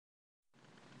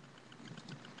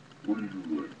What do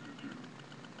you like to do?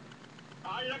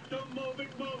 I like to move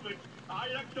it, move it. I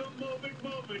like to move it,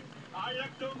 move it. I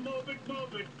like to move it,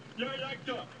 move it. You like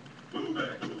to move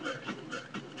it, move it, move it.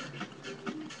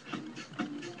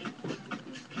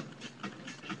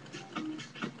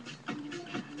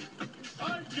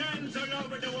 All girls all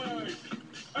over the world.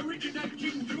 Original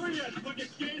King Julius for the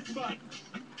gay spot.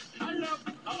 I love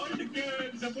how all the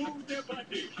girls move their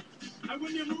body. And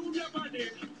when you move your body,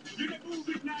 you can move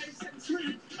it nice and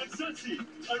sweet and sassy.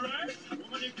 Alright?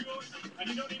 Woman, you cute, and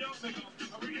you don't need no makeup.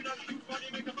 Original cute body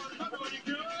makeup on body, woman, you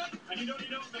cute, and you don't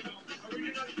need no makeup.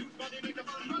 Original cute body makeup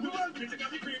on body, woman,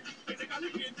 physically fit, physically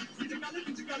fit, physically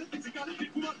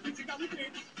fit, woman, physically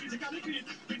fit, physically fit,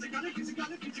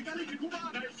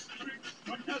 woman. Nice, sweet,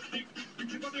 fantastic.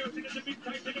 Picture body out in the big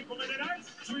tight, and woman, nice,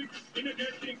 sweet,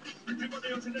 energetic. Picture body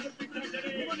out in the big tight,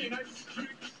 and woman, nice,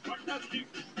 sweet, fantastic.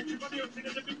 Picture body out in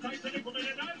the big tight, and woman,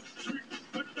 nice, sweet,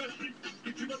 fantastic.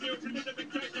 Picture body out in the big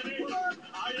tight, and woman,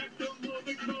 I like to move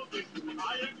it, move it.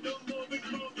 I like to move it,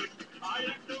 move it. I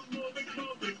like to move it,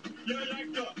 move it. You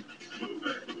like to move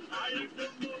it. I like to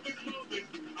move it, move it.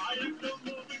 I like to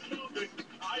move it, move it.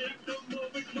 I like to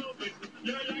move it, move it.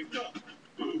 You like to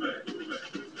move it, move it.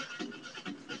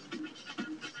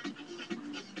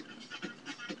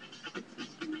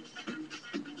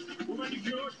 Woman, you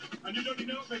cute, and you don't need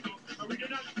no makeup.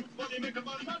 Original cute body makeup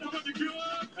on body. Woman, you cute,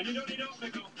 and you don't need no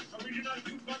makeup. Original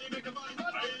cute body makeup on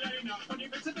body. Eyeliner, funny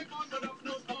bits of make on, but up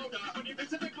nose powder. Funny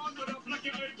bits of make on, but up like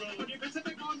your eyebrow. Funny bits of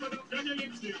make on, but up down your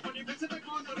lipstick. Funny bits of make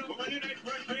on, but up. Woman, you nice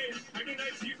brown face, and you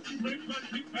nice hips. Red man,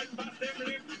 lip and bust them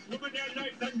lip. Woman, you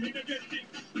nice and energetic.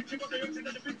 Picture what they ocean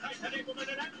at the big tight, and they woman,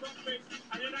 you nice brown face,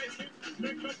 and you nice hips.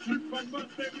 Red man, lip and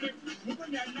bust them lip. Woman,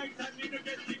 you nice and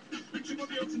energetic. Picture what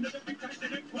they ocean at the big tight,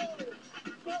 and they whoa.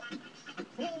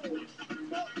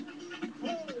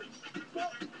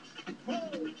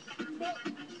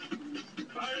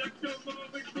 I like to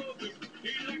move it, move it.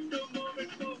 He like to move it,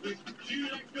 move it. She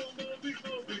like to move it,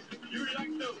 move it. You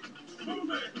like to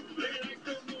move it. They like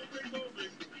to move it, move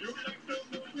it. You like to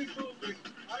move it, move it.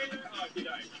 I like. Oh, did I?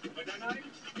 But then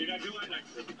did I do? I like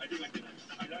to. I think I did.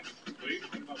 I like. Wait,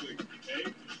 what about wait? Hey,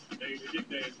 they did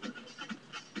there.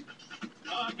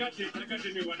 Oh, I got it. I got the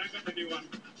new one. I got the new one.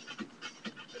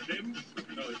 Them?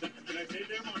 No, is that, can I say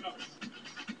them or not?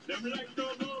 Them like to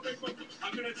move it, move it.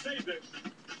 I'm gonna say them.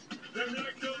 Them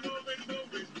like to move it,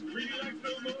 move it. We like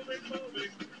to move it, move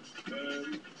it.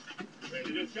 Wait,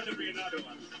 there's gotta be another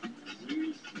one.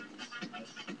 We,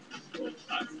 us.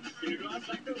 Can you do us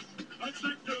like to? Us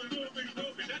like to move it,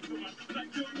 move it. That's the one.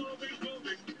 Like to move it, move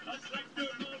it. Us like to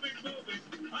move it, move it.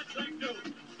 Us like to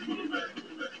move it,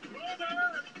 move it.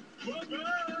 Move it, move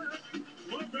it.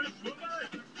 Move it, move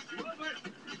it. Move it,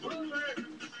 move it.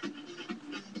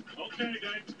 Okay,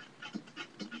 guys.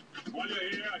 While you're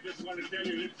here, I just want to tell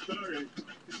you a little story.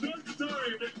 It's not a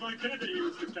story that my daddy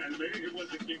used to tell me. It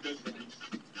was a kingdom.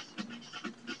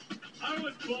 I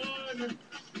was born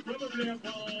probably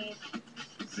about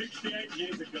 68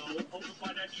 years ago over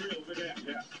by that tree over there,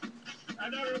 yeah.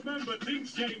 And I remember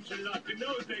things changed a lot. In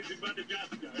those days in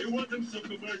Madagascar, it wasn't so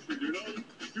commercial, you know?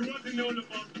 It wasn't all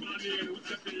about money and who's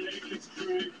got the latest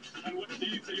trick and what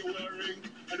jeans are you wearing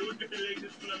and who's got the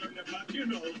latest flower in the back, you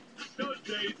know?